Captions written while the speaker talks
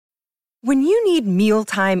When you need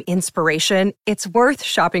mealtime inspiration, it's worth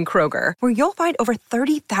shopping Kroger, where you'll find over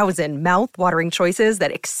 30,000 mouth-watering choices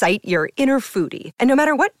that excite your inner foodie. And no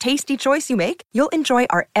matter what tasty choice you make, you'll enjoy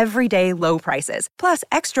our everyday low prices, plus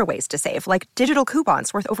extra ways to save, like digital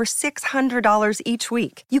coupons worth over $600 each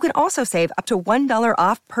week. You can also save up to $1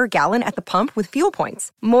 off per gallon at the pump with fuel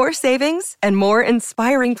points. More savings and more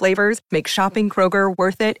inspiring flavors make shopping Kroger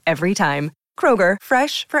worth it every time. Kroger,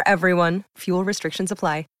 fresh for everyone. Fuel restrictions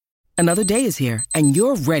apply. Another day is here, and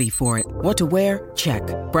you're ready for it. What to wear? Check.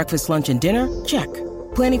 Breakfast, lunch, and dinner? Check.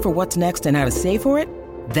 Planning for what's next and how to save for it?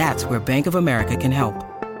 That's where Bank of America can help.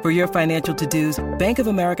 For your financial to-dos, Bank of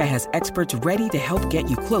America has experts ready to help get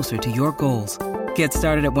you closer to your goals. Get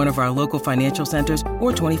started at one of our local financial centers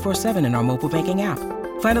or 24/7 in our mobile banking app.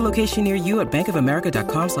 Find a location near you at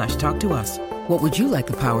bankofamerica.com/talktous. What would you like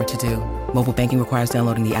the power to do? Mobile banking requires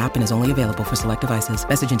downloading the app and is only available for select devices.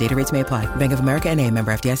 Message and data rates may apply. Bank of America NA,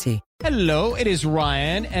 member FDIC. Hello, it is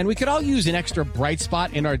Ryan, and we could all use an extra bright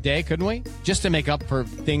spot in our day, couldn't we? Just to make up for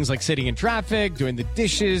things like sitting in traffic, doing the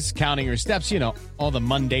dishes, counting your steps, all the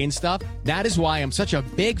mundane stuff. That is why I'm such a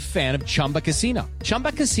big fan of Chumba Casino.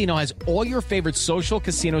 Chumba Casino has all your favorite social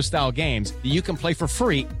casino-style games that you can play for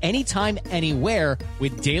free anytime, anywhere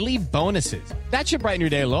with daily bonuses. That should brighten your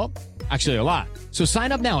day a little. Actually, a lot. So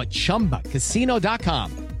sign up now at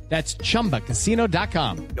ChumbaCasino.com. That's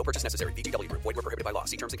ChumbaCasino.com. No purchase necessary. VGW Group. Void where prohibited by law.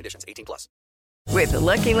 See terms and conditions. 18+. With the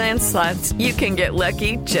Lucky Land Slots, you can get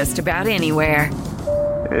lucky just about anywhere.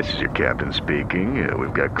 This is your captain speaking.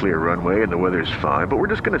 We've got clear runway and the weather's fine, but we're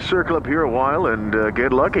just going to circle up here a while and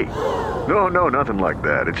get lucky. No, nothing like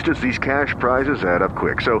that. It's just these cash prizes add up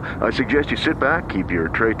quick. So I suggest you sit back, keep your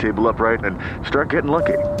tray table upright, and start getting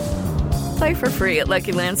lucky. Play for free at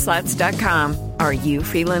LuckyLandSlots.com. Are you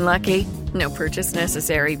feeling lucky? No purchase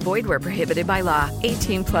necessary. Void where prohibited by law.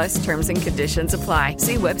 18+ terms and conditions apply.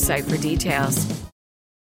 See website for details.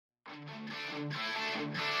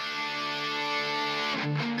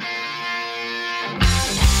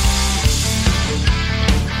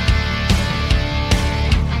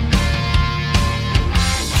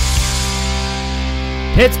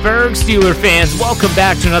 Pittsburgh Steelers fans, welcome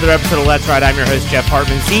back to another episode of Let's Ride. I'm your host, Jeff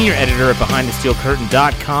Hartman, senior editor at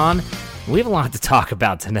BehindTheSteelCurtain.com. We have a lot to talk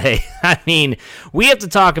about today. I mean, we have to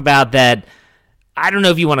talk about that. I don't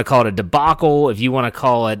know if you want to call it a debacle, if you want to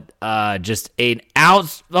call it just an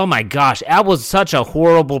out. Oh my gosh, that was such a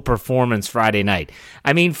horrible performance Friday night.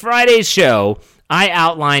 I mean, Friday's show, I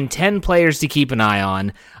outlined 10 players to keep an eye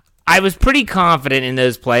on. I was pretty confident in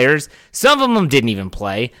those players. Some of them didn't even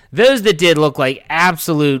play. Those that did look like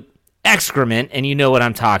absolute excrement, and you know what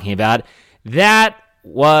I'm talking about. That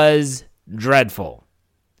was dreadful,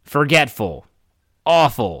 forgetful,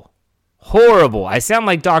 awful, horrible. I sound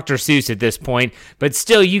like Dr. Seuss at this point, but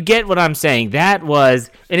still, you get what I'm saying. That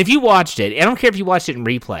was, and if you watched it, I don't care if you watched it in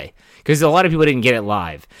replay, because a lot of people didn't get it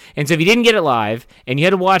live. And so if you didn't get it live, and you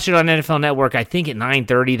had to watch it on NFL Network, I think at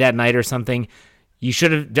 9:30 that night or something, you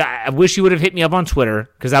should have. I wish you would have hit me up on Twitter,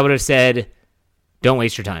 because I would have said, don't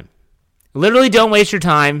waste your time. Literally, don't waste your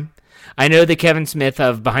time. I know that Kevin Smith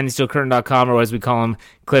of BehindTheSteelCurtain.com, or as we call him,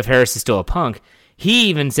 Cliff Harris, is still a punk. He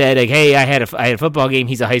even said, like, hey, I had a football game.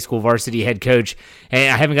 He's a high school varsity head coach,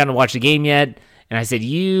 and I haven't gotten to watch the game yet. And I said,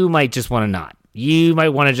 you might just want to not. You might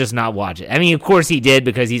want to just not watch it. I mean, of course he did,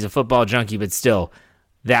 because he's a football junkie, but still,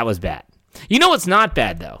 that was bad. You know what's not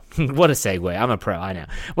bad, though? What a segue. I'm a pro, I know.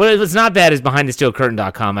 What's not bad is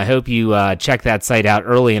BehindTheSteelCurtain.com. I hope you check that site out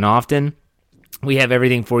early and often. We have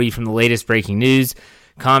everything for you from the latest breaking news,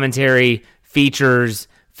 commentary, features,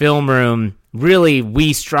 film room. Really,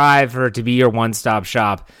 we strive for it to be your one-stop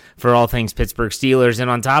shop for all things Pittsburgh Steelers. And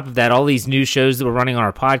on top of that, all these new shows that we're running on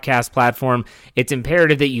our podcast platform, it's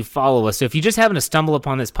imperative that you follow us. So if you just happen to stumble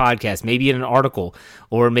upon this podcast, maybe in an article,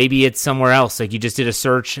 or maybe it's somewhere else, like you just did a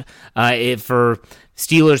search for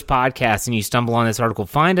Steelers podcast and you stumble on this article,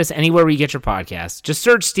 find us anywhere where you get your podcast. Just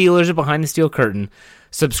search Steelers or Behind the Steel Curtain.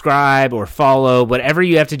 Subscribe or follow, whatever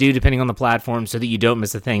you have to do depending on the platform so that you don't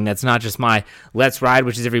miss a thing. That's not just my Let's Ride,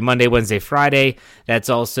 which is every Monday, Wednesday, Friday. That's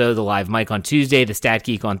also the Live Mic on Tuesday, the Stat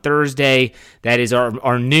Geek on Thursday. That is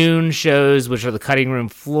our noon shows, which are the Cutting Room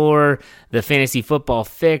Floor, the Fantasy Football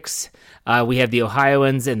Fix. We have the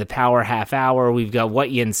Ohioans and the Power Half Hour. We've got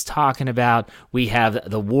What Yin's Talking About. We have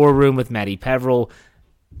the War Room with Matty Peverill.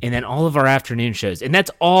 And then all of our afternoon shows. And that's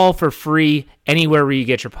all for free anywhere where you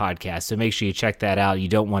get your podcast. So make sure you check that out. You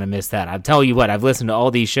don't want to miss that. I'll tell you what, I've listened to all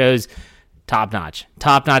these shows. Top-notch.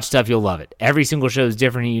 Top-notch stuff. You'll love it. Every single show is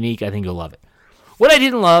different and unique. I think you'll love it. What I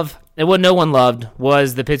didn't love, and what no one loved,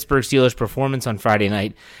 was the Pittsburgh Steelers' performance on Friday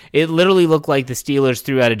night. It literally looked like the Steelers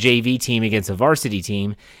threw out a JV team against a varsity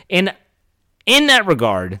team. And in that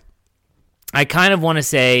regard, I kind of want to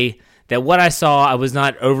say that what I saw, I was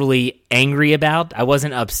not overly angry about. I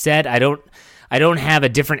wasn't upset. I don't have a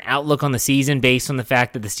different outlook on the season based on the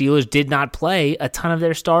fact that the Steelers did not play a ton of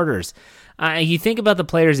their starters. You think about the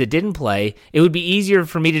players that didn't play, it would be easier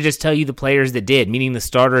for me to just tell you the players that did, meaning the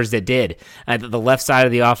starters that did. The left side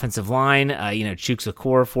of the offensive line, Chuks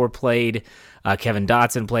Okorafor played, Kevin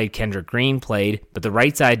Dotson played, Kendrick Green played, but the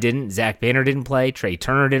right side didn't. Zach Banner didn't play, Trey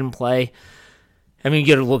Turner didn't play. I mean, you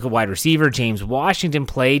get a look at wide receiver. James Washington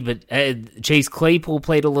played, but Chase Claypool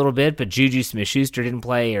played a little bit, but Juju Smith-Schuster didn't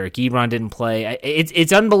play. Eric Ebron didn't play.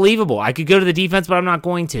 It's unbelievable. I could go to the defense, but I'm not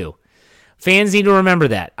going to. Fans need to remember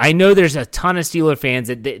that. I know there's a ton of Steeler fans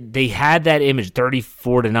that they had that image,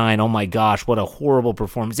 34-9. Oh my gosh, what a horrible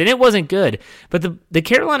performance. And it wasn't good, but the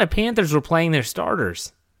Carolina Panthers were playing their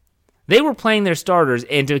starters. They were playing their starters,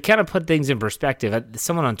 and to kind of put things in perspective,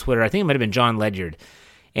 someone on Twitter, I think it might have been John Ledyard,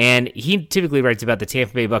 and he typically writes about the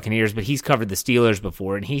Tampa Bay Buccaneers, but he's covered the Steelers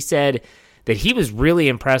before, and he said that he was really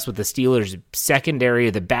impressed with the Steelers' secondary,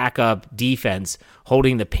 the backup defense,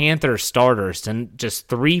 holding the Panther starters to just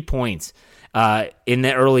 3 points in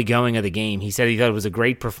the early going of the game. He said he thought it was a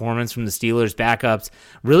great performance from the Steelers' backups,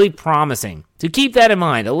 really promising. So keep that in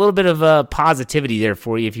mind. A little bit of positivity there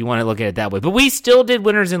for you if you want to look at it that way. But we still did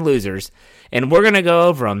winners and losers, and we're going to go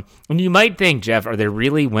over them. And you might think, Jeff, are there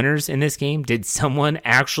really winners in this game? Did someone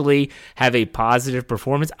actually have a positive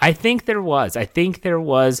performance? I think there was.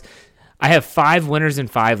 I have 5 winners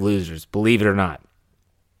and 5 losers, believe it or not.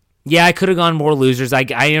 Yeah, I could have gone more losers. I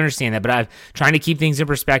understand that, but I'm trying to keep things in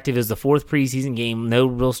perspective. It was the 4th preseason game. No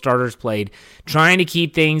real starters played. Trying to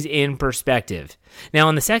keep things in perspective. Now,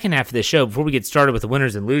 in the second half of the show, before we get started with the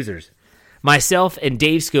winners and losers, myself and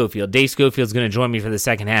Dave Schofield's going to join me for the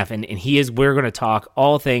second half, and we're going to talk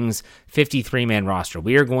all things 53-man roster.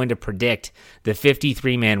 We are going to predict the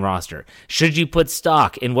 53-man roster. Should you put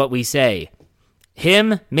stock in what we say?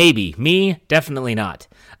 Him, maybe. Me, definitely not.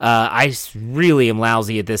 I really am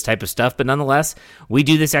lousy at this type of stuff, but nonetheless, we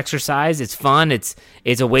do this exercise. It's fun. It's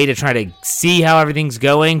a way to try to see how everything's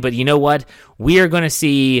going, but you know what? We are going to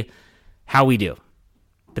see how we do.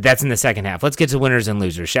 But that's in the second half. Let's get to winners and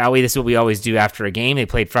losers, shall we? This is what we always do after a game. They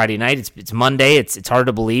played Friday night. It's Monday. It's hard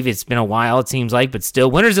to believe. It's been a while, it seems like, but still,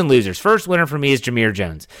 winners and losers. First winner for me is Jahmyr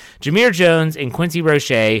Jones. Jahmyr Jones and Quincy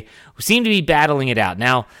Roche seem to be battling it out.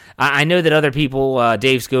 Now, I know that other people,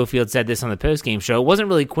 Dave Schofield said this on the postgame show, it wasn't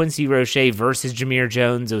really Quincy Roche versus Jahmyr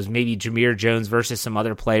Jones. It was maybe Jahmyr Jones versus some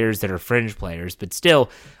other players that are fringe players, but still,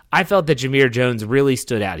 I felt that Jahmyr Jones really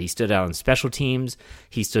stood out. He stood out on special teams.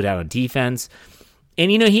 He stood out on defense. And,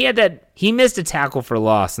 he missed a tackle for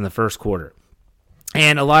loss in the first quarter.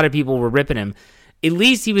 And a lot of people were ripping him. At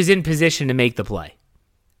least he was in position to make the play.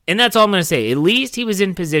 And that's all I'm going to say. At least he was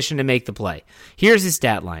in position to make the play. Here's his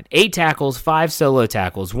stat line. 8 tackles, 5 solo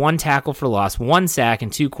tackles, 1 tackle for loss, 1 sack,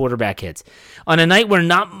 and 2 quarterback hits. On a night where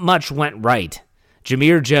not much went right,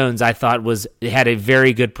 Jahmyr Jones, I thought, had a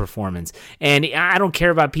very good performance. And I don't care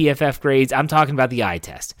about PFF grades. I'm talking about the eye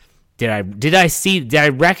test. Did I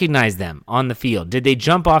recognize them on the field? Did they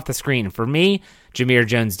jump off the screen? For me, Jahmyr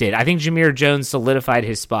Jones did. I think Jahmyr Jones solidified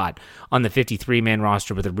his spot on the 53-man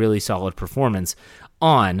roster with a really solid performance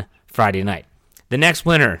on Friday night. The next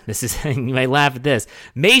winner, you might laugh at this,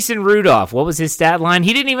 Mason Rudolph. What was his stat line?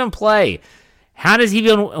 He didn't even play. How does he be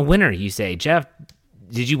a winner, you say? Jeff,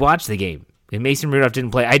 did you watch the game? And Mason Rudolph didn't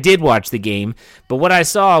play. I did watch the game, but what I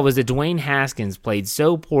saw was that Dwayne Haskins played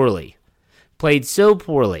so poorly.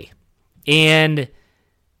 And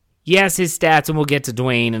yes, his stats, and we'll get to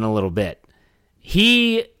Dwayne in a little bit.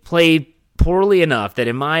 He played poorly enough that,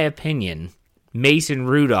 in my opinion, Mason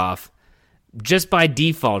Rudolph, just by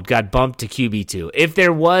default, got bumped to QB2. If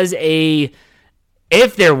there was a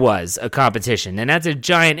competition, and that's a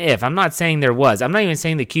giant if. I'm not saying there was. I'm not even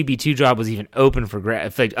saying the QB2 job was even open up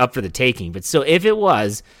for the taking. But still, if it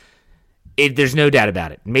was, there's no doubt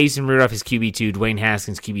about it. Mason Rudolph is QB2, Dwayne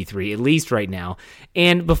Haskins QB3, at least right now.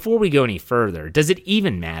 And before we go any further, does it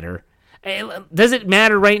even matter? Does it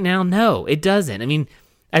matter right now? No, it doesn't. I mean,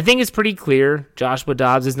 I think it's pretty clear Joshua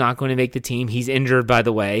Dobbs is not going to make the team. He's injured, by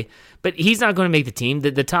the way, but he's not going to make the team.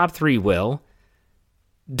 The top 3 will.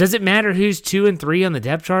 Does it matter who's 2 and 3 on the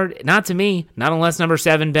depth chart? Not to me. Not unless number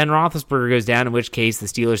 7, Ben Roethlisberger, goes down, in which case the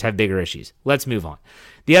Steelers have bigger issues. Let's move on.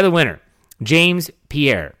 The other winner, James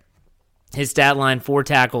Pierre. His stat line, 4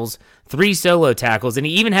 tackles, 3 solo tackles, and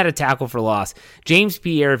he even had a tackle for loss. James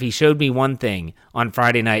Pierre, if he showed me one thing on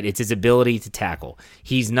Friday night, it's his ability to tackle.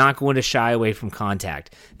 He's not going to shy away from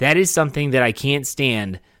contact. That is something that I can't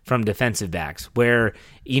stand from defensive backs, where,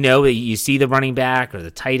 you see the running back or the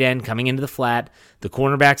tight end coming into the flat, the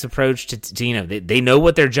cornerback's approach to they know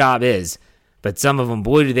what their job is, But some of them,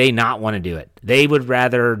 boy, do they not want to do it. They would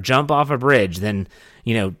rather jump off a bridge than,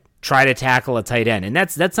 try to tackle a tight end. And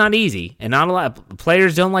that's not easy. And not a lot of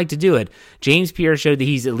players don't like to do it. James Pierre showed that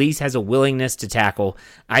he's at least has a willingness to tackle.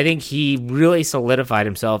 I think he really solidified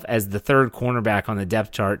himself as the third cornerback on the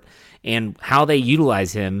depth chart. And how they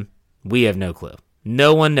utilize him, we have no clue.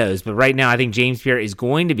 No one knows. But right now, I think James Pierre is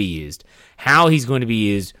going to be used. How he's going to be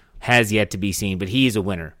used has yet to be seen. But he is a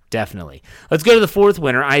winner, definitely. Let's go to the fourth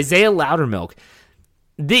winner, Isaiah Loudermilk.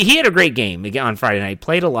 He had a great game on Friday night.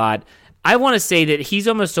 Played a lot. I want to say that he's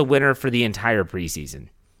almost a winner for the entire preseason.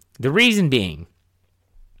 The reason being,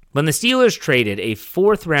 when the Steelers traded a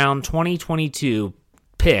fourth-round 2022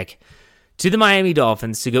 pick to the Miami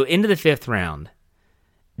Dolphins to go into the fifth round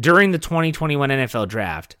during the 2021 NFL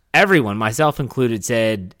Draft, everyone, myself included,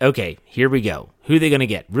 said, okay, here we go. Who are they going to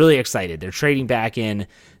get? Really excited. They're trading back in.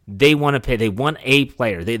 They want to pay. They want a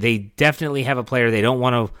player. They definitely have a player they don't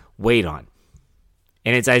want to wait on.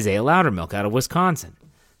 And it's Isaiah Loudermilk out of Wisconsin.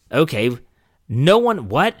 Okay, no one,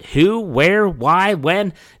 what, who, where, why,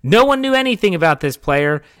 when? No one knew anything about this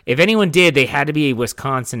player. If anyone did, they had to be a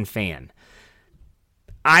Wisconsin fan.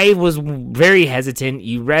 I was very hesitant.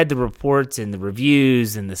 You read the reports and the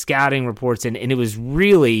reviews and the scouting reports, and it was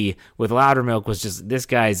really, with Loudermilk, was just, this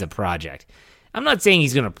guy's a project. I'm not saying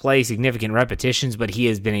he's going to play significant repetitions, but he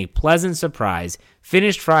has been a pleasant surprise.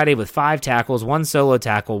 Finished Friday with 5 tackles, 1 solo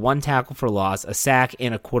tackle, 1 tackle for loss, a sack,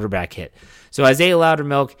 and a quarterback hit. So Isaiah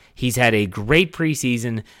Loudermilk, he's had a great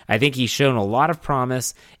preseason. I think he's shown a lot of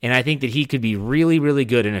promise, and I think that he could be really, really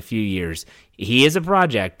good in a few years. He is a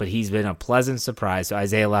project, but he's been a pleasant surprise. So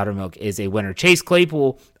Isaiah Loudermilk is a winner. Chase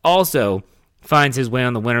Claypool also finds his way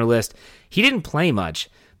on the winner list. He didn't play much,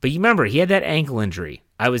 but you remember, he had that ankle injury.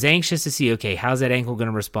 I was anxious to see, okay, how's that ankle going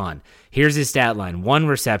to respond? Here's his stat line. 1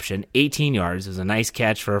 reception, 18 yards. It was a nice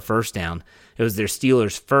catch for a first down. It was their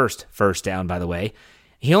Steelers' first down, by the way.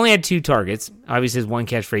 He only had 2 targets. Obviously, his 1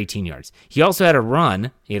 catch for 18 yards. He also had a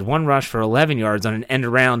run. He had 1 rush for 11 yards on an end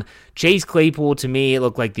around. Chase Claypool, to me, it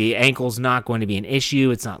looked like the ankle's not going to be an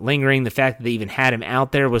issue. It's not lingering. The fact that they even had him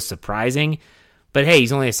out there was surprising. But hey,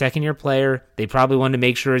 he's only a second-year player. They probably wanted to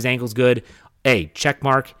make sure his ankle's good. Hey, check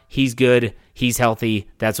mark. He's good. He's healthy.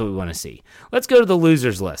 That's what we want to see. Let's go to the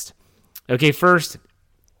losers list. Okay, first,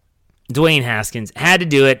 Dwayne Haskins. Had to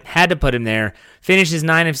do it. Had to put him there. Finishes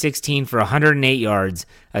 9 of 16 for 108 yards,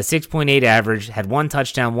 a 6.8 average, had 1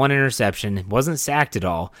 touchdown, 1 interception, wasn't sacked at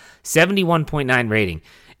all, 71.9 rating.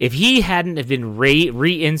 If he hadn't have been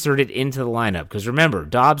reinserted into the lineup, because remember,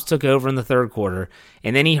 Dobbs took over in the third quarter,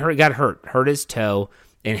 and then he got hurt his toe,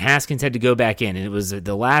 and Haskins had to go back in, and it was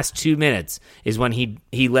the last 2 minutes is when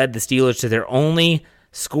he led the Steelers to their only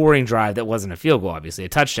scoring drive that wasn't a field goal, obviously, a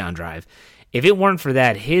touchdown drive. If it weren't for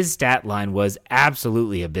that, his stat line was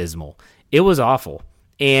absolutely abysmal. It was awful.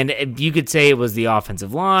 And you could say it was the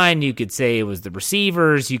offensive line, you could say it was the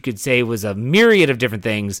receivers, you could say it was a myriad of different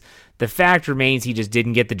things. The fact remains he just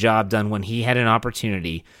didn't get the job done when he had an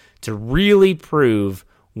opportunity to really prove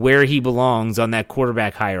where he belongs on that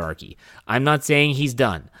quarterback hierarchy. I'm not saying he's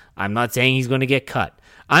done. I'm not saying he's going to get cut.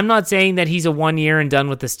 I'm not saying that he's a 1 year and done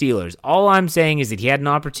with the Steelers. All I'm saying is that he had an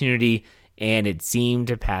opportunity and it seemed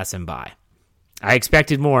to pass him by. I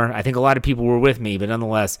expected more. I think a lot of people were with me, but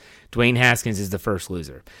nonetheless, Dwayne Haskins is the first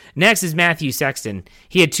loser. Next is Matthew Sexton.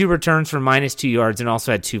 He had 2 returns for -2 yards and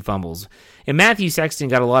also had 2 fumbles. And Matthew Sexton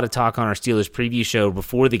got a lot of talk on our Steelers preview show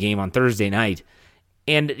before the game on Thursday night.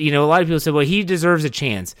 And, a lot of people said, well, he deserves a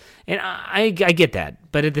chance. And I get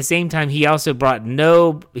that. But at the same time, he also brought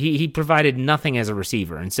he provided nothing as a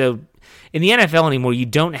receiver. And so in the NFL anymore, you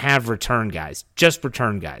don't have return guys, just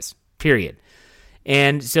return guys, period.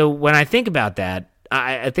 And so when I think about that,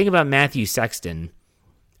 I think about Matthew Sexton.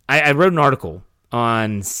 I wrote an article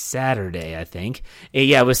on Saturday, I think.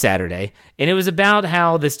 Yeah, it was Saturday. And it was about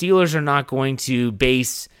how the Steelers are not going to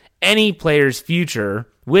base any player's future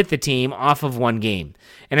with the team off of one game.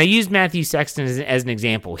 And I used Matthew Sexton as an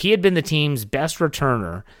example. He had been the team's best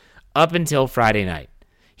returner up until Friday night.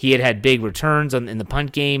 He had big returns in the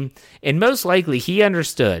punt game, and most likely he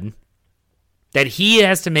understood that he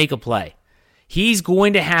has to make a play. He's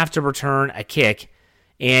going to have to return a kick,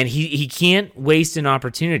 and he can't waste an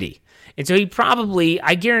opportunity. And so he probably,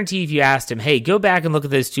 I guarantee if you asked him, hey, go back and look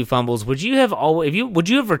at those 2 fumbles, would you have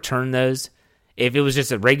returned those if it was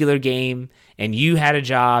just a regular game and you had a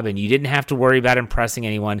job and you didn't have to worry about impressing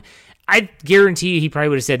anyone? I guarantee you he probably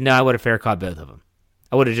would have said, no, I would have fair caught both of them.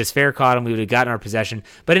 I would have just fair caught him. We would have gotten our possession.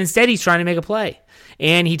 But instead, he's trying to make a play.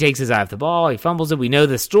 And he takes his eye off the ball. He fumbles it. We know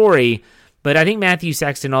the story. But I think Matthew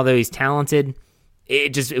Sexton, although he's talented,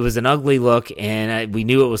 it was an ugly look, and we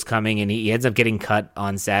knew it was coming, and he ends up getting cut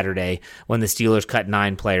on Saturday when the Steelers cut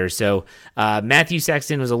 9 players. So Matthew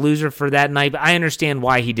Sexton was a loser for that night, but I understand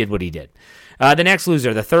why he did what he did. The next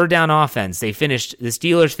loser, the third down offense. The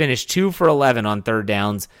Steelers finished 2 for 11 on third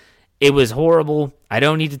downs. It was horrible. I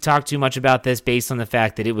don't need to talk too much about this based on the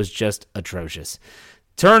fact that it was just atrocious.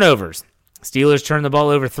 Turnovers. Steelers turned the ball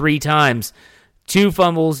over 3 times. 2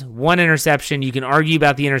 fumbles, 1 interception. You can argue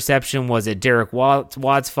about the interception. Was it Derek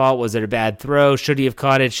Watt's fault? Was it a bad throw? Should he have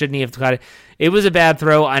caught it? Shouldn't he have caught it? It was a bad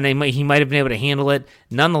throw, and he might have been able to handle it.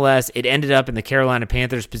 Nonetheless, it ended up in the Carolina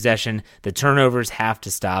Panthers' possession. The turnovers have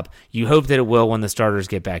to stop. You hope that it will when the starters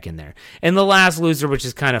get back in there. And the last loser, which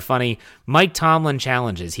is kind of funny, Mike Tomlin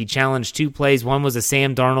challenges. He challenged 2 plays. One was a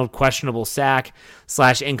Sam Darnold questionable sack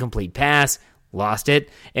 / incomplete pass. Lost it.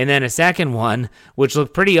 And then a second one, which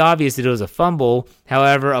looked pretty obvious that it was a fumble.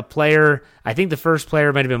 However, a player, I think the first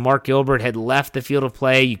player might have been Mark Gilbert, had left the field of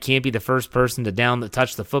play. You can't be the first person to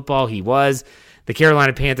touch the football. He was. The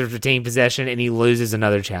Carolina Panthers retained possession, and he loses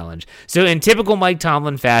another challenge. So in typical Mike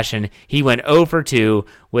Tomlin fashion, he went 0 for 2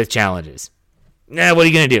 with challenges. What are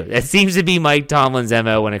you going to do? That seems to be Mike Tomlin's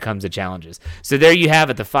MO when it comes to challenges. So there you have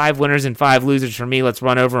it, the 5 winners and 5 losers for me. Let's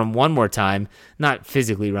run over them one more time. Not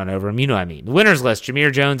physically run over them, you know what I mean. The winners list,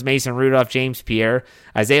 Jameer Jones, Mason Rudolph, James Pierre,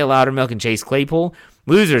 Isaiah Loudermilk, and Chase Claypool.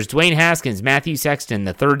 Losers, Dwayne Haskins, Matthew Sexton,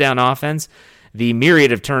 the third down offense, the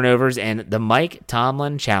myriad of turnovers, and the Mike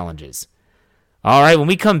Tomlin challenges. All right, when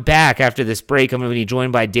we come back after this break, I'm going to be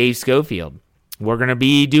joined by Dave Schofield. We're going to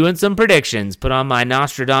be doing some predictions. Put on my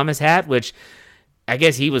Nostradamus hat, which I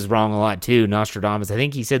guess he was wrong a lot too, Nostradamus. I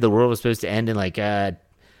think he said the world was supposed to end in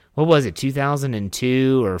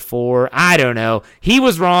 2002 or 4? I don't know. He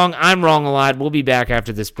was wrong. I'm wrong a lot. We'll be back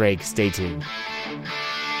after this break. Stay tuned.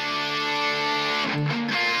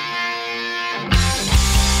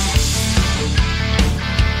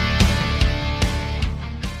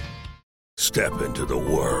 Step into the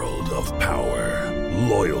world of power,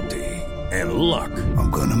 loyalty, and luck.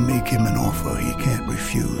 I'm gonna make him an offer he can't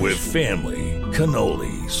refuse. With family,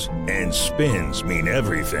 cannolis, and spins mean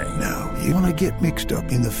everything. Now, you wanna get mixed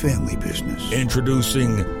up in the family business.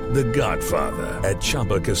 Introducing The Godfather at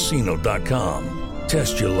ChumbaCasino.com.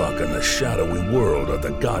 Test your luck in the shadowy world of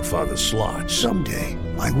The Godfather slot. Someday,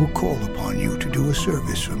 I will call upon you to do a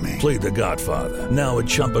service for me. Play The Godfather, now at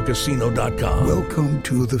ChumbaCasino.com. Welcome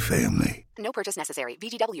to the family. No purchase necessary.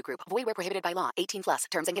 VGW Group. Void where prohibited by law. 18+.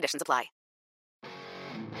 Terms and conditions apply.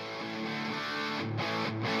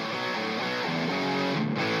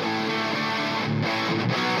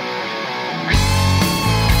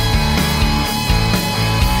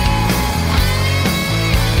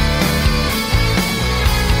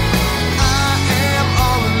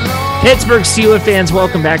 Pittsburgh Steelers fans,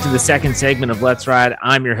 welcome back to the second segment of Let's Ride.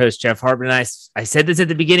 I'm your host, Jeff Hartman. I said this at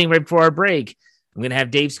the beginning right before our break. I'm going to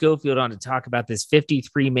have Dave Schofield on to talk about this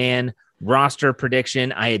 53-man roster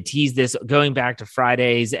prediction. I had teased this going back to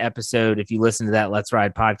Friday's episode, if you listen to that Let's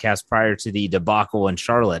Ride podcast prior to the debacle in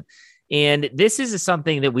Charlotte. And this is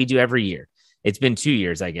something that we do every year. It's been 2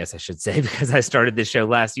 years, I guess I should say, because I started this show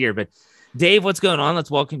last year. But Dave, what's going on?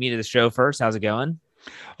 Let's welcome you to the show first. How's it going?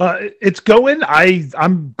 It's going.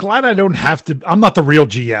 I'm glad I don't have to. I'm not the real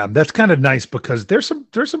GM. That's kind of nice because there's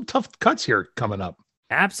some tough cuts here coming up.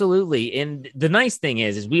 Absolutely. And the nice thing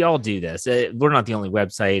is we all do this. We're not the only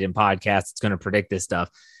website and podcast that's going to predict this stuff.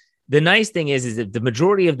 The nice thing is that the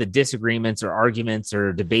majority of the disagreements or arguments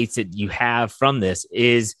or debates that you have from this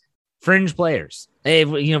is fringe players. Hey,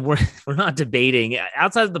 we're not debating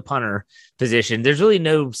outside of the punter position. There's really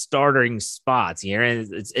no starting spots here.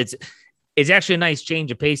 And it's actually a nice change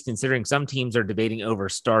of pace considering some teams are debating over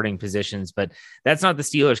starting positions, but that's not the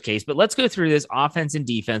Steelers case. But let's go through this offense and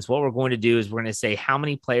defense. What we're going to do is we're going to say how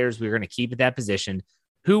many players we're going to keep at that position,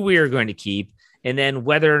 who we are going to keep, and then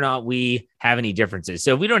whether or not we have any differences.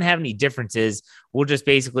 So if we don't have any differences, we'll just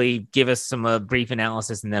basically give us some brief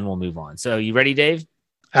analysis and then we'll move on. So you ready, Dave?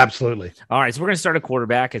 Absolutely. All right. So we're going to start a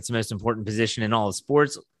quarterback. It's the most important position in all of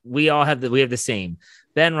sports. We have the same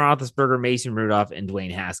Ben Roethlisberger, Mason Rudolph, and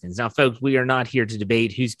Dwayne Haskins. Now, folks, we are not here to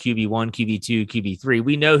debate who's QB1, QB2, QB3.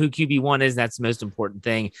 We know who QB1 is. That's the most important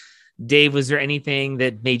thing. Dave, was there anything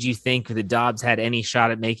that made you think that Dobbs had any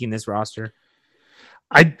shot at making this roster?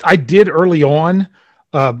 I did early on,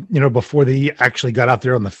 before they actually got out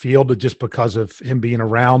there on the field, just because of him being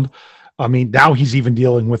around. I mean, now he's even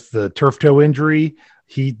dealing with the turf toe injury.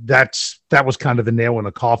 That was kind of the nail in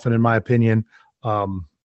the coffin, in my opinion.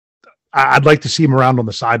 I'd like to see him around on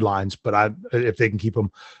the sidelines, if they can keep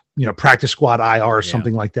him, practice squad IR or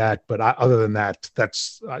something like that. But other than that,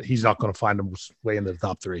 he's not going to find him way in the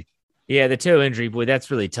top 3. Yeah, the toe injury, boy,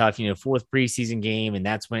 that's really tough. Fourth preseason game, and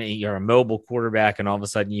that's when you're a mobile quarterback, and all of a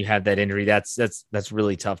sudden you have that injury. That's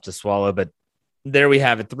really tough to swallow. But there we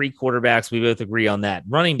have it. 3 quarterbacks. We both agree on that.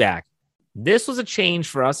 Running back. This was a change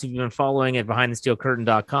for us. If you've been following at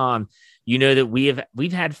BehindTheSteelCurtain.com, you know that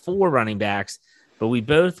we've had 4 running backs, but we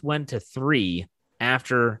both went to 3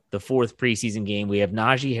 after the 4th preseason game. We have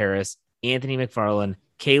Najee Harris, Anthony McFarland,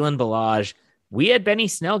 Kalen Ballage. We had Benny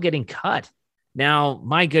Snell getting cut. Now,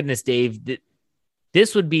 my goodness, Dave,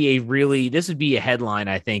 this would be a headline,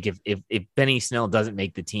 I think, if Benny Snell doesn't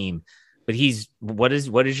make the team. But what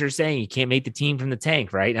is your saying? You can't make the team from the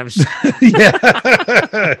tank, right? I'm just Yeah.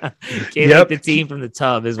 Can't make the team from the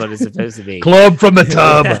tub is what it's supposed to be. Club from the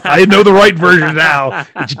tub. I know the right version now,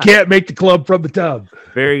 but you can't make the club from the tub.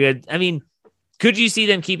 Very good. I mean, could you see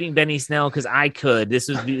them keeping Benny Snell? Because I could. This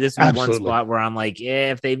would be one spot where I'm like,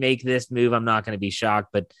 if they make this move, I'm not going to be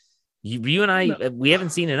shocked. But you and I, we haven't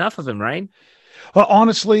seen enough of him, right? Well,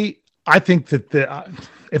 honestly, I think that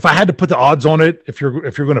if I had to put the odds on it, if you're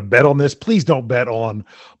going to bet on this, please don't bet on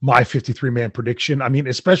my 53-man prediction. I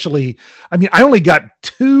mean, I only got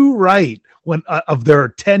 2 right when of their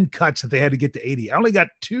 10 cuts that they had to get to 80. I only got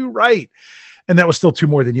 2 right. And that was still 2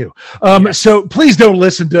 more than you. Yes. So please don't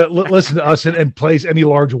listen to us and place any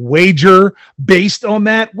large wager based on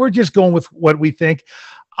that. We're just going with what we think.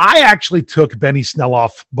 I actually took Benny Snell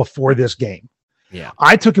off before this game. Yeah,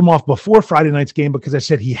 I took him off before Friday night's game because I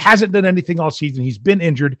said he hasn't done anything all season. He's been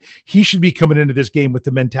injured. He should be coming into this game with the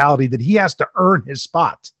mentality that he has to earn his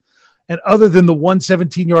spot. And other than the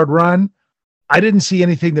 117-yard run, I didn't see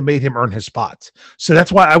anything that made him earn his spot. So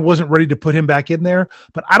that's why I wasn't ready to put him back in there.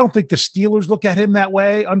 But I don't think the Steelers look at him that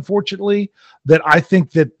way, unfortunately, that I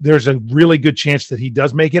think that there's a really good chance that he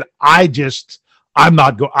does make it. I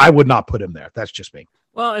would not put him there. That's just me.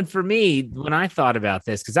 Well, and for me, when I thought about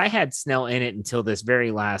this, because I had Snell in it until this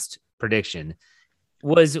very last prediction,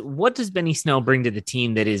 was what does Benny Snell bring to the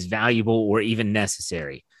team that is valuable or even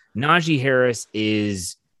necessary? Najee Harris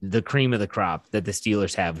is the cream of the crop that the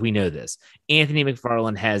Steelers have. We know this. Anthony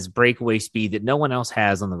McFarland has breakaway speed that no one else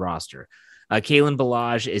has on the roster. Kalen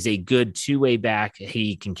Ballage is a good 2-way back.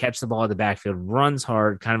 He can catch the ball at the backfield, runs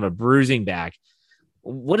hard, kind of a bruising back.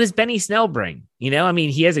 What does Benny Snell bring? He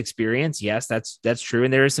has experience. Yes, that's true.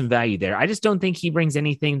 And there is some value there. I just don't think he brings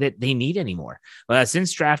anything that they need anymore.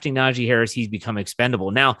 Since drafting Najee Harris, he's become expendable.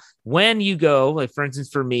 Now, when you go, like for instance,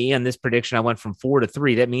 for me on this prediction, I went from 4 to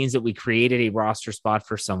 3. That means that we created a roster spot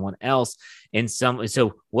for someone else.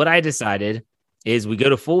 So what I decided is we go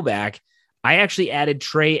to fullback. I actually added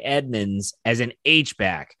Trey Edmonds as an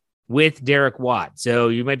H-back with Derek Watt. So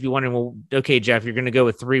you might be wondering, well, okay, Jeff, you're going to go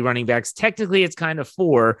with 3 running backs. Technically, it's kind of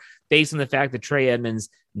 4 based on the fact that Trey Edmonds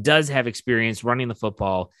does have experience running the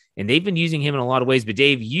football, and they've been using him in a lot of ways. But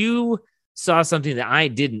Dave, you saw something that I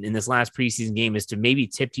didn't in this last preseason game is to maybe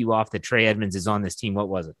tipped you off that Trey Edmonds is on this team. What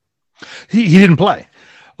was it? He didn't play.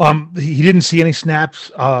 He didn't see any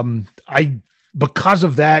snaps. Because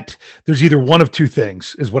of that, there's either one of 2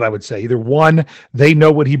 things is what I would say. Either one, they know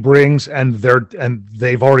what he brings and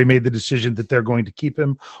they've already made the decision that they're going to keep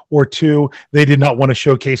him, or 2, they did not want to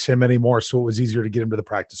showcase him anymore, so it was easier to get him to the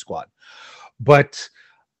practice squad. But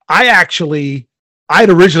I'd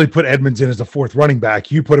originally put Edmonds in as a 4th running back.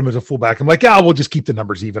 You put him as a fullback. I'm like, we'll just keep the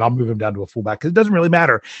numbers even. I'll move him down to a fullback because it doesn't really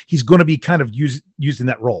matter. He's going to be kind of used in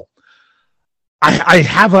that role. I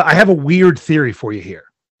have a weird theory for you here.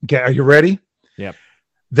 Okay, are you ready? Yep.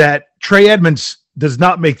 That Trey Edmonds does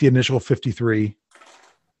not make the initial 53.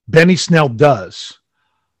 Benny Snell does.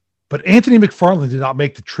 But Anthony McFarland did not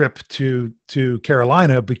make the trip to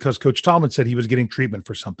Carolina because Coach Tomlin said he was getting treatment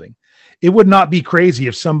for something. It would not be crazy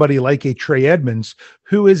if somebody like a Trey Edmonds,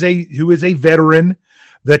 who is a veteran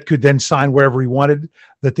that could then sign wherever he wanted,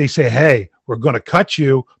 that they say, hey, we're going to cut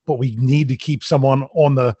you, but we need to keep someone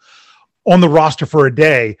on the roster for a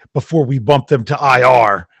day before we bump them to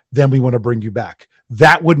IR. Then we want to bring you back.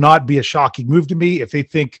 That would not be a shocking move to me. If they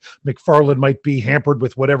think McFarland might be hampered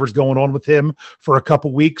with whatever's going on with him for a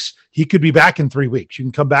couple weeks, he could be back in 3 weeks. You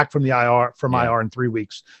can come back from IR in 3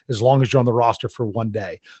 weeks, as long as you're on the roster for 1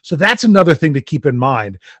 day. So that's another thing to keep in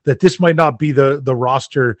mind, that this might not be the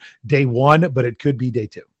roster day 1, but it could be day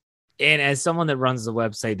 2. And as someone that runs the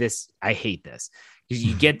website, I hate this.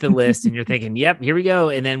 You get the list and you're thinking, yep, here we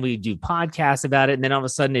go. And then we do podcasts about it. And then all of a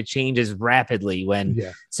sudden it changes rapidly when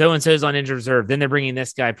so-and-so's on injured reserve. Then they're bringing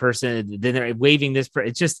this person. Then they're waiving this.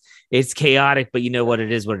 It's chaotic, but you know what it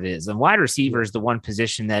is. And wide receiver is the one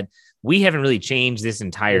position that we haven't really changed this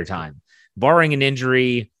entire time. Barring an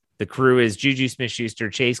injury, the crew is Juju Smith-Schuster,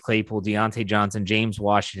 Chase Claypool, Deontay Johnson, James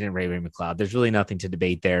Washington, Ray McLeod. There's really nothing to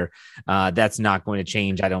debate there. That's not going to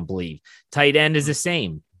change, I don't believe. Tight end is the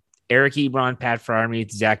same. Eric Ebron, Pat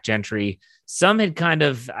Freiermuth, Zach Gentry. Some had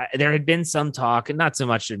there had been some talk, and not so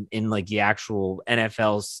much in like the actual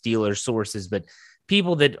NFL Steelers sources, but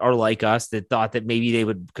people that are like us that thought that maybe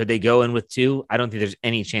could they go in with 2? I don't think there's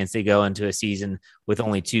any chance they go into a season with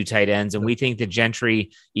only 2 tight ends. And we think that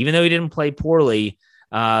Gentry, even though he didn't play poorly,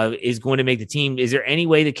 is going to make the team. Is there any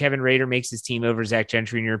way that Kevin Rader makes his team over Zach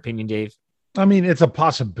Gentry, in your opinion, Dave? I mean, it's a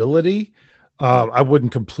possibility. I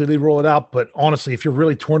wouldn't completely rule it out, but honestly, if you're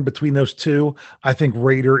really torn between those two, I think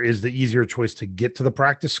Rader is the easier choice to get to the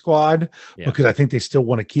practice squad because I think they still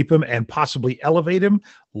want to keep him and possibly elevate him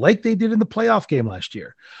like they did in the playoff game last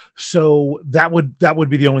year. So that would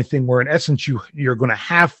be the only thing where, in essence, you're going to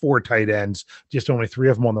have 4 tight ends, just only 3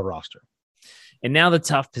 of them on the roster. And now the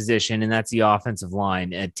tough position, and that's the offensive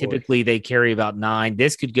line. Typically, they carry about 9.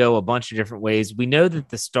 This could go a bunch of different ways. We know that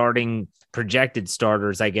the projected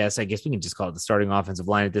starters, I guess we can just call it the starting offensive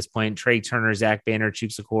line at this point, Trey Turner, Zach Banner,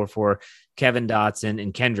 Chuks Okorafor, Kevin Dotson,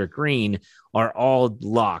 and Kendrick Green are all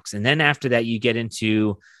locks. And then after that, you get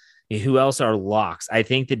into who else are locks. I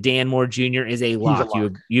think that Dan Moore Jr. is a lock.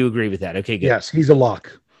 You agree with that? Okay, good. Yes, he's a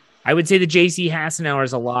lock. I would say that J.C. Hassenauer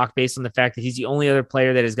is a lock based on the fact that he's the only other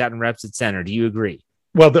player that has gotten reps at center. Do you agree?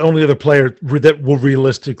 Well, the only other player that will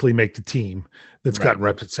realistically make the team that's gotten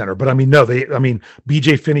reps at center. But I mean, no,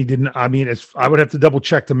 BJ Finney didn't. I mean, I would have to double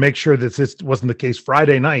check to make sure that this wasn't the case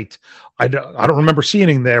Friday night. I don't remember seeing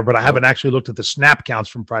him there, but I haven't actually looked at the snap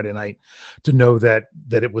counts from Friday night to know that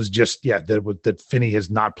it was just, that Finney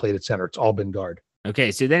has not played at center. It's all been guard.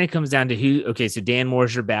 Okay. So then it comes down to so Dan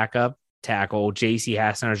Moore's your backup tackle, J.C.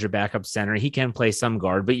 Hassenauer is your backup center. He can play some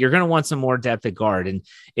guard, but you're going to want some more depth at guard. And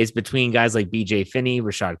it's between guys like BJ Finney,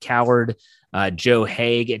 Rashad Coward, Joe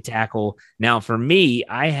Haig at tackle. Now for me,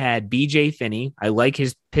 I had BJ Finney. I like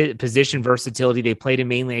his position versatility. They played him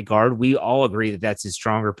mainly at guard. We all agree that that's his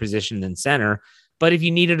stronger position than center. But if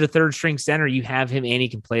you needed a third string center, you have him and he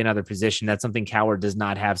can play another position. That's something Coward does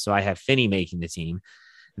not have. So I have Finney making the team.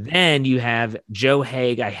 Then you have Joe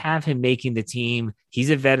Haig. I have him making the team. He's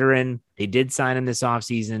a veteran. They did sign him this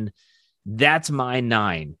offseason. That's my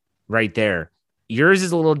 9 right there. Yours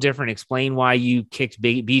is a little different. Explain why you kicked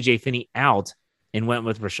BJ Finney out and went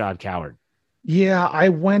with Rashad Coward. Yeah,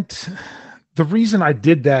 the reason I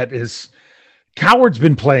did that is Coward's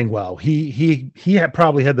been playing well. He had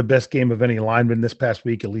probably had the best game of any lineman this past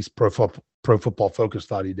week, at least Pro Football Focus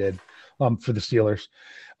thought he did for the Steelers.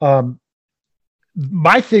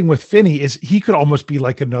 My thing with Finney is he could almost be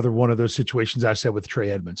like another one of those situations I said with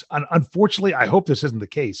Trey Edmonds. Unfortunately, I hope this isn't the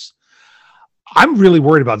case. I'm really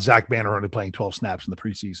worried about Zach Banner only playing 12 snaps in the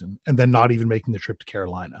preseason and then not even making the trip to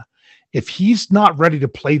Carolina. If he's not ready to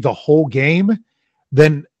play the whole game,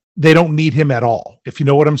 then they don't need him at all. If you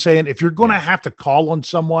know what I'm saying, if you're going to have to call on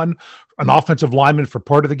someone, an offensive lineman for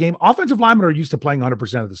part of the game, offensive linemen are used to playing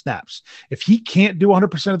 100% of the snaps. If he can't do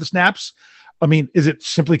 100% of the snaps, I mean, is it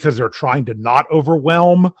simply because they're trying to not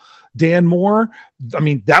overwhelm Dan Moore? I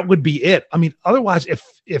mean, that would be it. I mean, otherwise,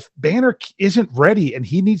 if Banner isn't ready and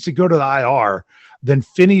he needs to go to the IR, then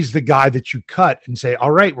Finney's the guy that you cut and say,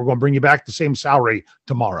 all right, we're going to bring you back the same salary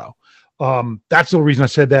tomorrow. That's the reason I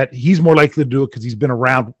said that. He's more likely to do it because he's been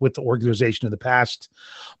around with the organization in the past.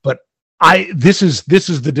 But this is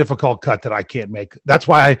the difficult cut that I can't make. That's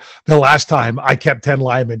why the last time I kept 10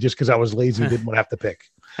 linemen just because I was lazy and didn't want to have to pick.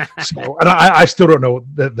 So, and I still don't know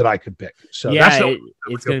that I could pick. So yeah,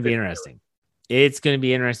 it's going to be interesting. It's going to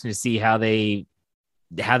be interesting to see how they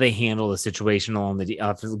handle the situation along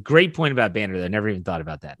the great point about Banner, though. I never even thought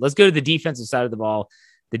about that. Let's go to the defensive side of the ball.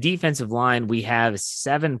 The defensive line, we have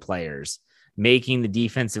 7 players making the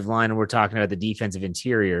defensive line, and we're talking about the defensive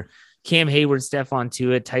interior. Cam Hayward, Stephon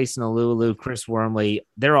Tuitt, Tyson Alualu, Chris Wormley,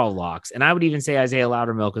 they're all locks. And I would even say Isaiah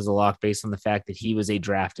Loudermilk is a lock based on the fact that he was a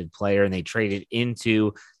drafted player and they traded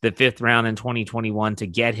into the 5th round in 2021 to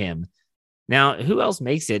get him. Now, who else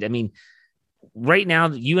makes it? I mean, right now,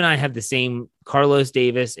 you and I have the same Carlos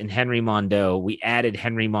Davis and Henry Mondeau. We added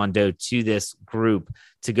Henry Mondeau to this group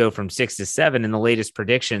to go from 6 to 7 in the latest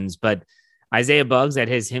predictions, but Isaiah Buggs, that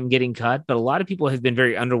has him getting cut. But a lot of people have been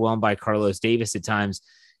very underwhelmed by Carlos Davis at times.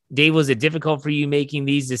 Dave, was it difficult for you making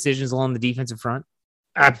these decisions along the defensive front?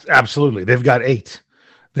 Absolutely. They've got 8.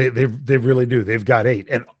 They really do. They've got 8.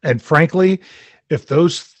 And frankly,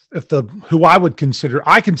 who I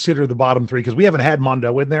consider the bottom 3, because we haven't had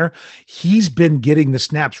Mondo in there. He's been getting the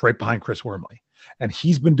snaps right behind Chris Wormley, and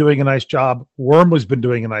he's been doing a nice job. Wormley's been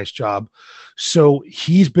doing a nice job. So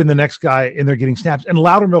he's been the next guy in there getting snaps. And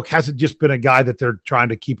Loudermilk hasn't just been a guy that they're trying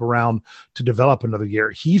to keep around to develop another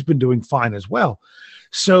year. He's been doing fine as well.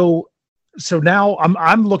 So now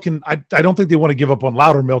I'm looking. I don't think they want to give up on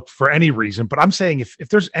Loudermilk for any reason, but I'm saying if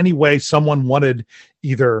there's any way someone wanted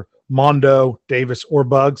either Mondo, Davis, or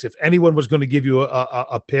Buggs. If anyone was going to give you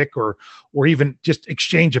a pick or even just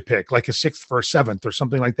exchange a pick, like a 6th for a 7th or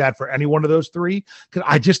something like that for any one of those three, because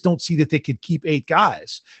I just don't see that they could keep 8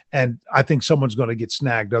 guys. And I think someone's going to get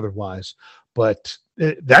snagged otherwise. But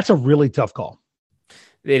that's a really tough call.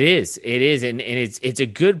 It is. And it's a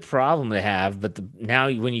good problem to have. But now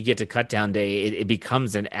when you get to cut down day, it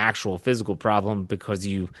becomes an actual physical problem because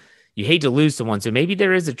you hate to lose someone. So maybe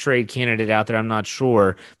there is a trade candidate out there. I'm not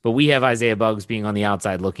sure. But we have Isaiah Buggs being on the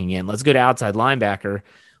outside looking in. Let's go to outside linebacker.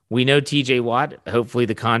 We know TJ Watt. Hopefully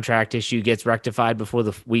the contract issue gets rectified before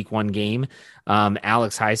the week 1 game.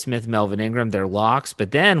 Alex Highsmith, Melvin Ingram, they're locks.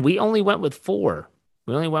 But then we only went with 4.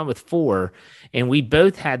 And we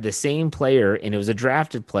both had the same player, and it was a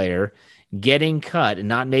drafted player, getting cut and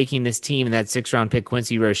not making this team in that 6th-round pick,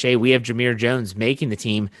 Quincy Roche. We have Jameer Jones making the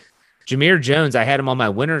team. Jameer Jones, I had him on my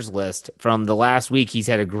winners list from the last week. He's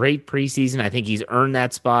had a great preseason. I think he's earned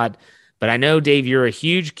that spot. But I know, Dave, you're a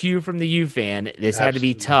huge Q from the U fan. This had to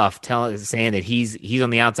be tough, saying that he's on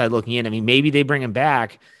the outside looking in. I mean, maybe they bring him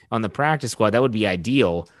back on the practice squad. That would be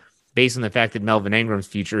ideal. Based on the fact that Melvin Ingram's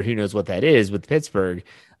future, who knows what that is with Pittsburgh,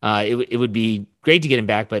 it would be great to get him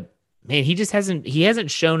back. But man, he hasn't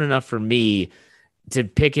shown enough for me to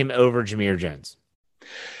pick him over Jameer Jones.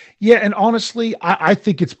 Yeah, and honestly, I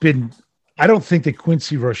think I don't think that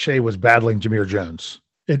Quincy Roche was battling Jameer Jones.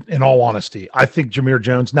 In all honesty, I think Jameer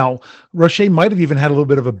Jones. Now, Roche might have even had a little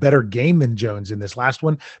bit of a better game than Jones in this last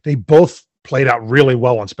one. They both played out really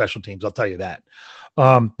well on special teams. I'll tell you that.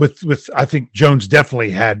 With I think Jones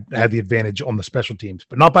definitely had the advantage on the special teams,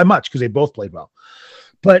 but not by much because they both played well.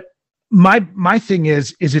 But my thing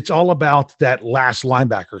is it's all about that last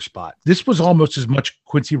linebacker spot. This was almost as much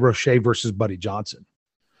Quincy Roche versus Buddy Johnson,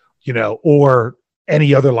 or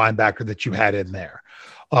any other linebacker that you had in there,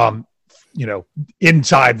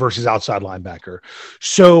 inside versus outside linebacker.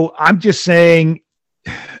 So I'm just saying,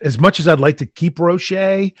 as much as I'd like to keep Roche,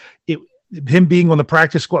 him being on the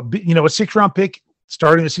practice squad, a 6th-round pick,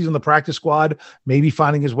 starting the season on the practice squad, maybe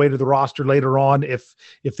finding his way to the roster later on if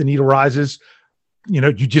the need arises.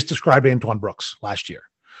 You just described Antoine Brooks last year.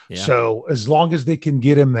 Yeah. So as long as they can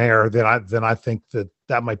get him there, then I think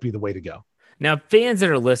that might be the way to go. Now, fans that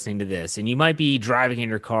are listening to this, and you might be driving in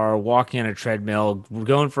your car, walking on a treadmill,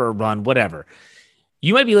 going for a run, whatever.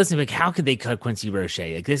 You might be listening like, how could they cut Quincy Roche?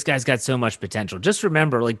 Like, this guy's got so much potential. Just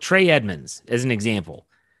remember, like Trey Edmonds as an example.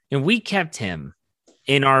 And we kept him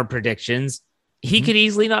in our predictions. He could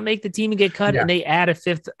easily not make the team and get cut, and they add a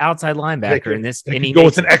 5th outside linebacker in this. And he go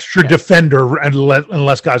with an extra defender and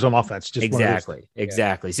less guys on offense. Just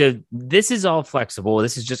exactly. So this is all flexible.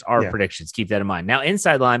 This is just our predictions. Keep that in mind. Now,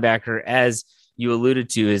 inside linebacker, as you alluded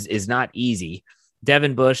to, is not easy.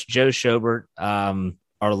 Devin Bush, Joe Schobert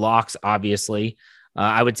are locks, obviously.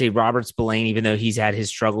 I would say Robert Spillane, even though he's had his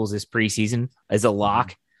struggles this preseason, is a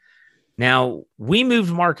lock. Now, we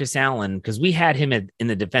moved Marcus Allen because we had him in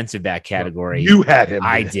the defensive back category. You had him.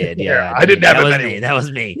 I did, yeah. I didn't have him. That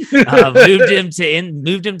was me.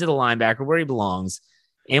 Moved him to the linebacker where he belongs.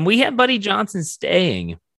 And we had Buddy Johnson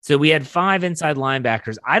staying. So we had 5 inside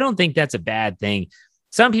linebackers. I don't think that's a bad thing.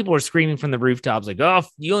 Some people are screaming from the rooftops like, oh,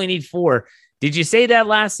 you only need 4. Did you say that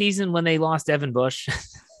last season when they lost Devin Bush?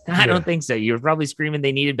 I don't think so. You were probably screaming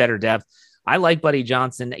they needed better depth. I like Buddy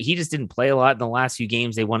Johnson. He just didn't play a lot in the last few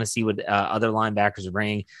games. They want to see what other linebackers are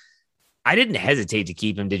bringing. I didn't hesitate to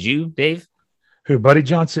keep him. Did you, Dave? Who, Buddy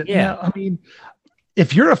Johnson? Yeah. No, I mean,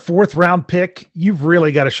 if you're a 4th-round pick, you've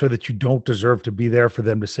really got to show that you don't deserve to be there for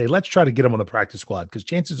them to say, let's try to get him on the practice squad. Because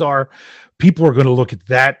chances are people are going to look at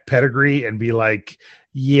that pedigree and be like,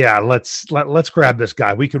 yeah, let's grab this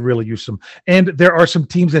guy. We could really use some. And there are some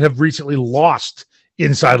teams that have recently lost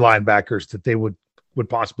inside linebackers that they would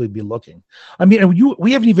possibly be looking. I mean,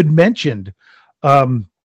 we haven't even mentioned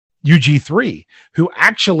UG3, who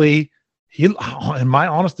actually, in my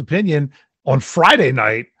honest opinion, on Friday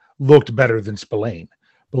night looked better than Spillane,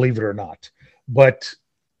 believe it or not. But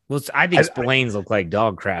I think Spillane's looked like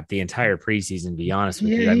dog crap the entire preseason, to be honest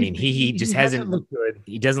with you. I mean, he just hasn't looked good.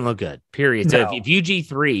 He doesn't look good, period. No. So if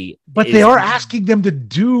UG3, but they are asking them to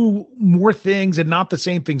do more things and not the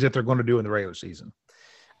same things that they're going to do in the regular season.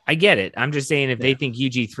 I get it. I'm just saying if they think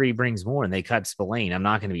UG3 brings more and they cut Spillane, I'm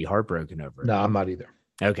not going to be heartbroken over it. No, I'm not either.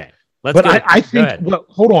 Okay. I think, well,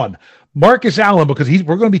 hold on. Marcus Allen, because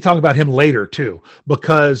we're going to be talking about him later too,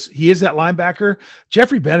 because he is that linebacker.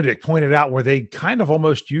 Jeffrey Benedict pointed out where they kind of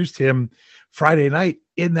almost used him Friday night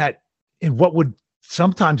in what would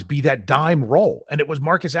sometimes be that dime role. And it was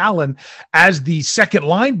Marcus Allen as the second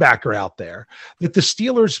linebacker out there that the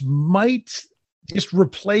Steelers might just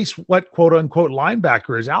replace what quote unquote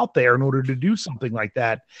linebacker is out there in order to do something like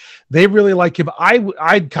that. They really like him.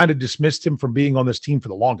 I'd kind of dismissed him from being on this team for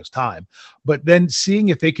the longest time, but then seeing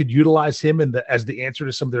if they could utilize him as the answer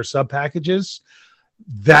to some of their sub packages,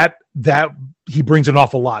 that he brings an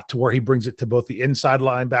awful lot to where he brings it to both the inside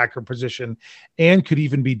linebacker position and could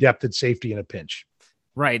even be depth at safety in a pinch.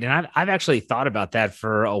 Right. And I've actually thought about that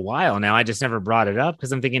for a while now. I just never brought it up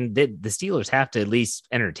because I'm thinking that the Steelers have to at least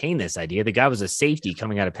entertain this idea. The guy was a safety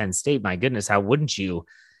coming out of Penn State. My goodness, how wouldn't you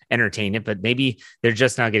entertain it? But maybe they're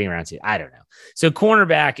just not getting around to it. I don't know. So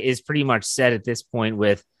cornerback is pretty much set at this point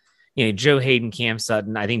with, Joe Hayden, Cam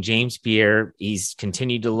Sutton. I think James Pierre, he's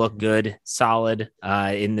continued to look good, solid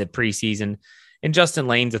in the preseason. And Justin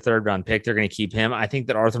Lane's a 3rd-round pick. They're going to keep him. I think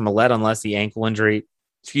that Arthur Millette, unless the ankle injury,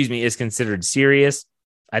 is considered serious,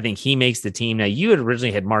 I think he makes the team. Now, you had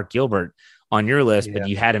originally had Mark Gilbert on your list, but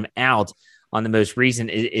you had him out on the most recent.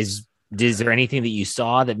 Is there anything that you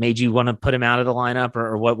saw that made you want to put him out of the lineup,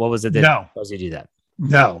 or what was it that caused you to do that?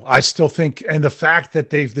 No, I still think, and the fact that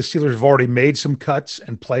the Steelers have already made some cuts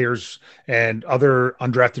and players and other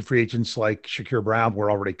undrafted free agents like Shakir Brown were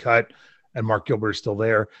already cut and Mark Gilbert is still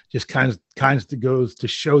there, just kind of goes to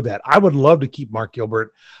show that. I would love to keep Mark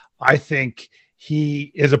Gilbert. I think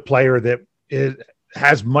he is a player that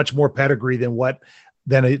has much more pedigree than a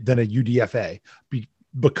UDFA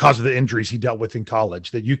because of the injuries he dealt with in college,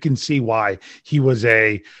 that you can see why he was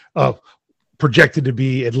projected to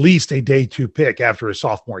be at least a day 2 pick after his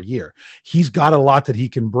sophomore year. He's got a lot that he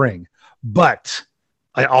can bring, but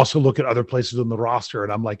I also look at other places on the roster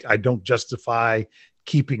and I'm like, I don't justify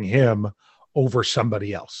keeping him over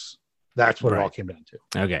somebody else. That's what it all came down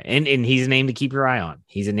to. Okay. And he's a name to keep your eye on.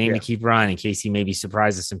 He's a name to keep your eye on in case he maybe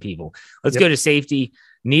surprises some people. Let's go to safety.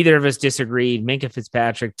 Neither of us disagreed. Minkah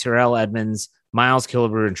Fitzpatrick, Terrell Edmonds, Miles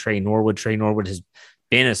Killebrew, and Trey Norwood. Trey Norwood has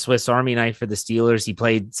been a Swiss Army knife for the Steelers. He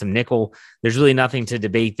played some nickel. There's really nothing to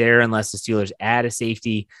debate there unless the Steelers add a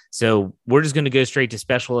safety. So we're just going to go straight to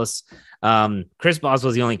specialists. Chris Boswell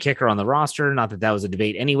is the only kicker on the roster. Not that was a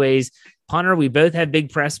debate anyways. Punter, we both had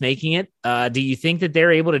big press making it. Do you think that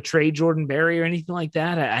they're able to trade Jordan Berry or anything like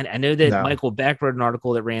that? I know that Michael Beck wrote an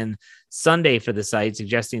article that ran Sunday for the site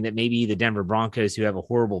suggesting that maybe the Denver Broncos, who have a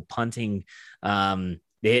horrible punting, I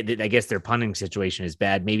guess their punting situation is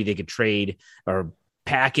bad. Maybe they could trade or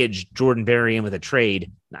package Jordan Berry in with a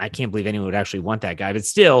trade. I can't believe anyone would actually want that guy, but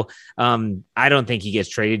still, I don't think he gets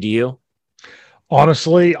traded. Do you?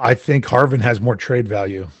 Honestly, I think Harvin has more trade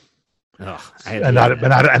value. And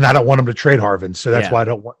I don't want him to trade Harvin. So that's why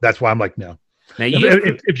that's why I'm like, no. Now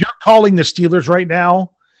if you're calling the Steelers right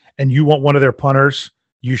now and you want one of their punters,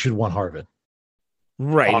 you should want Harvin.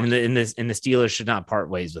 Right. And the Steelers should not part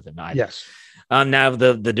ways with him either. Yes. Now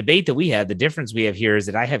the debate that we had, the difference we have here is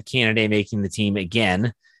that I have Canada making the team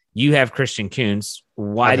again. You have Christian Kuntz.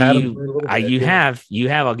 Why do you have,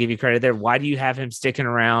 I'll give you credit there. Why do you have him sticking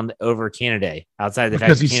around over Canada outside of the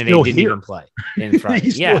fact that Canada didn't even play in Friday?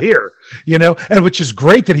 He's still here, and which is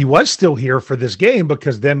great that he was still here for this game,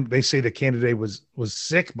 because then they say that Canada was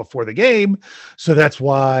sick before the game. So that's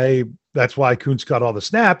why Kuntz got all the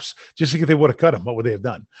snaps. Just think if they would have cut him, what would they have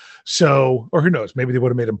done? So, or who knows, maybe they would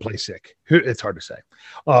have made him play sick. It's hard to say.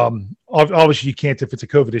 Obviously you can't if it's a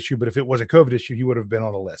COVID issue, but if it was a COVID issue, he would have been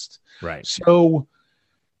on the list. Right. So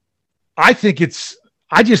I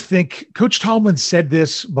just think Coach Tomlin said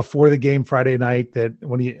this before the game Friday night, that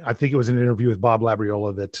I think it was an interview with Bob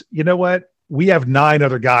Labriola, that, you know what? We have 9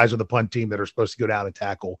 other guys on the punt team that are supposed to go down and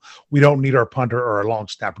tackle. We don't need our punter or our long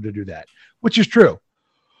snapper to do that, which is true.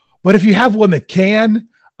 But if you have one that can,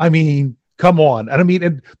 I mean, come on. And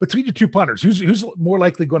and between the 2 punters, who's more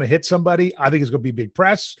likely going to hit somebody? I think it's going to be big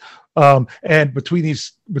press. And between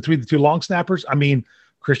the 2 long snappers,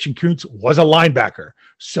 Christian Kuntz was a linebacker.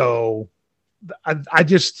 So I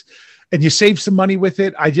just, and you save some money with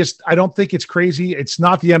it. I don't think it's crazy. It's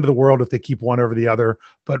not the end of the world if they keep one over the other,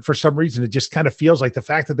 but for some reason, it just kind of feels like the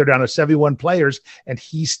fact that they're down to 71 players and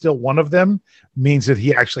he's still one of them means that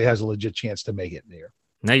he actually has a legit chance to make it there.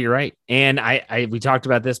 No, you're right. And we talked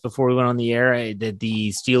about this before we went on the air, that the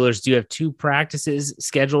Steelers do have 2 practices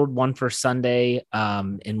scheduled, one for Sunday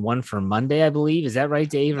and one for Monday, I believe. Is that right,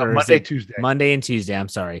 Dave? Or Tuesday. Monday and Tuesday. I'm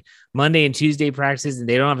sorry. Monday and Tuesday practices. And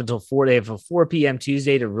they don't have until 4 p.m.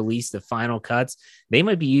 Tuesday to release the final cuts. They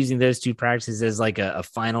might be using those 2 practices as like a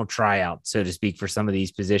final tryout, so to speak, for some of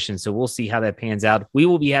these positions. So we'll see how that pans out. We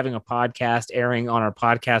will be having a podcast airing on our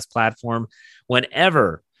podcast platform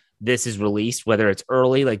whenever this is released, whether it's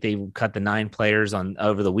early, like they cut the 9 players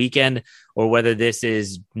over the weekend, or whether this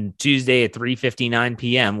is Tuesday at 3:59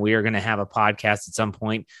 p.m. We are going to have a podcast at some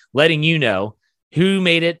point letting you know who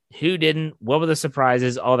made it, who didn't, what were the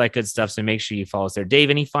surprises, all that good stuff. So make sure you follow us there. Dave,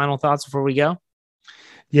 any final thoughts before we go?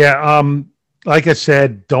 Yeah. Like I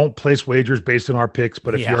said, don't place wagers based on our picks,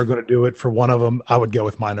 but if you're going to do it for one of them, I would go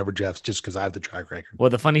with mine over Jeff's just because I have the track record.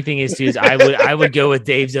 Well, the funny thing is, too, is I would go with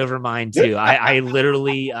Dave's over mine, too. I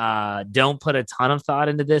literally don't put a ton of thought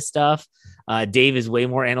into this stuff. Dave is way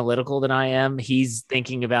more analytical than I am. He's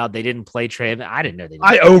thinking about they didn't play Trey. I didn't know they didn't.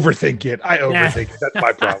 I overthink it. That's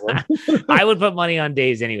my problem. I would put money on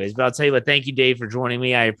Dave's anyways. But I'll tell you what, thank you, Dave, for joining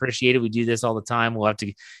me. I appreciate it. We do this all the time. We'll have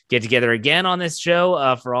to get together again on this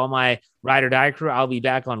show. For all my Ride or Die crew, I'll be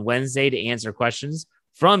back on Wednesday to answer questions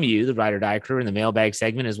from you, the Ride or Die crew, in the mailbag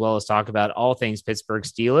segment, as well as talk about all things Pittsburgh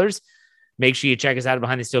Steelers. Make sure you check us out at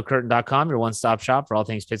BehindTheSteelCurtain.com, your one-stop shop for all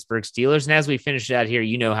things Pittsburgh Steelers. And as we finish out here,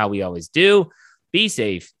 you know how we always do. Be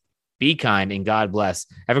safe, be kind, and God bless.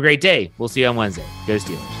 Have a great day. We'll see you on Wednesday. Go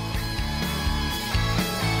Steelers.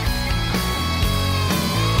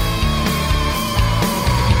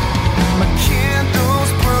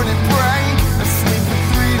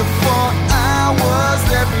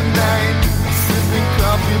 Every night, sipping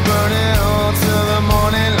coffee, burning on till the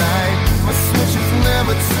morning light. My switch is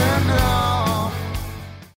never turned off.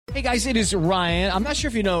 Hey guys, it is Ryan. I'm not sure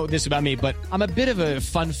if you know this about me, but I'm a bit of a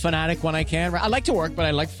fun fanatic when I can. I like to work, but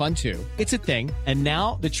I like fun too. It's a thing. And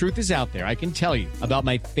now the truth is out there. I can tell you about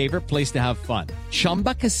my favorite place to have fun.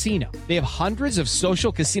 Chumba Casino. They have hundreds of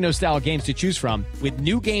social casino style games to choose from with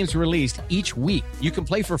new games released each week. You can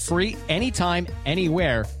play for free anytime,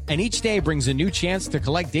 anywhere. And each day brings a new chance to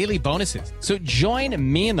collect daily bonuses. So join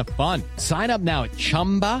me in the fun. Sign up now at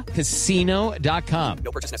ChumbaCasino.com.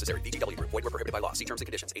 No purchase necessary. VGW Group. Void where prohibited by law. See terms and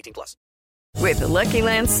conditions. 18+. With the Lucky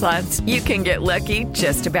Land Slots, you can get lucky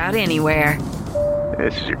just about anywhere.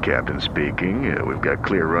 This is your captain speaking. We've got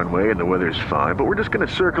clear runway and the weather's fine, but we're just going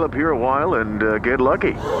to circle up here a while and get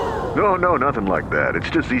lucky. No, nothing like that. It's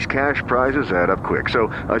just these cash prizes add up quick. So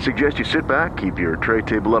I suggest you sit back, keep your tray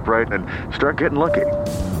table upright, and start getting lucky.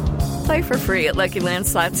 Play for free at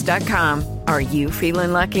LuckyLandSlots.com. Are you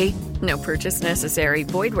feeling lucky? No purchase necessary.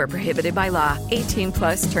 Void where prohibited by law.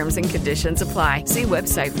 18+ terms and conditions apply. See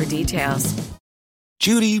website for details.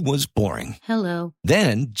 Judy was boring. Hello.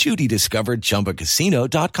 Then Judy discovered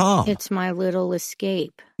ChumbaCasino.com. It's my little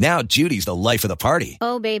escape. Now Judy's the life of the party.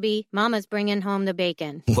 Oh, baby, mama's bringing home the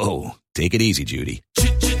bacon. Whoa, take it easy, Judy.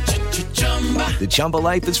 The Chumba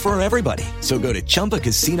life is for everybody. So go to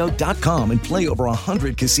ChumbaCasino.com and play over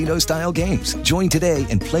 100 casino-style games. Join today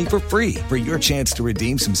and play for free for your chance to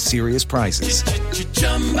redeem some serious prizes.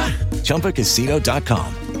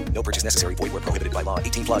 ChumbaCasino.com. No purchase necessary. Void where prohibited by law.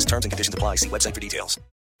 18+ terms and conditions apply. See website for details.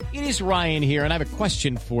 It is Ryan here, and I have a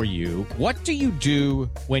question for you. What do you do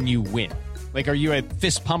when you win? Like, are you a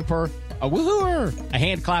fist pumper, a woohooer, a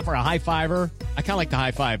hand clapper, a high fiver? I kind of like the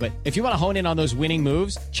high five, but if you want to hone in on those winning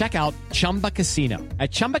moves, check out Chumba Casino.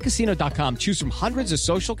 At ChumbaCasino.com, choose from hundreds of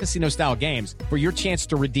social casino style games for your chance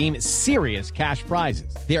to redeem serious cash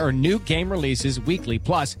prizes. There are new game releases weekly,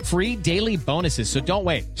 plus free daily bonuses. So don't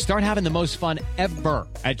wait. Start having the most fun ever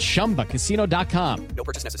at ChumbaCasino.com. No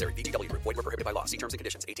purchase necessary. VGW Group. Void where prohibited by law. See terms and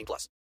conditions. 18+.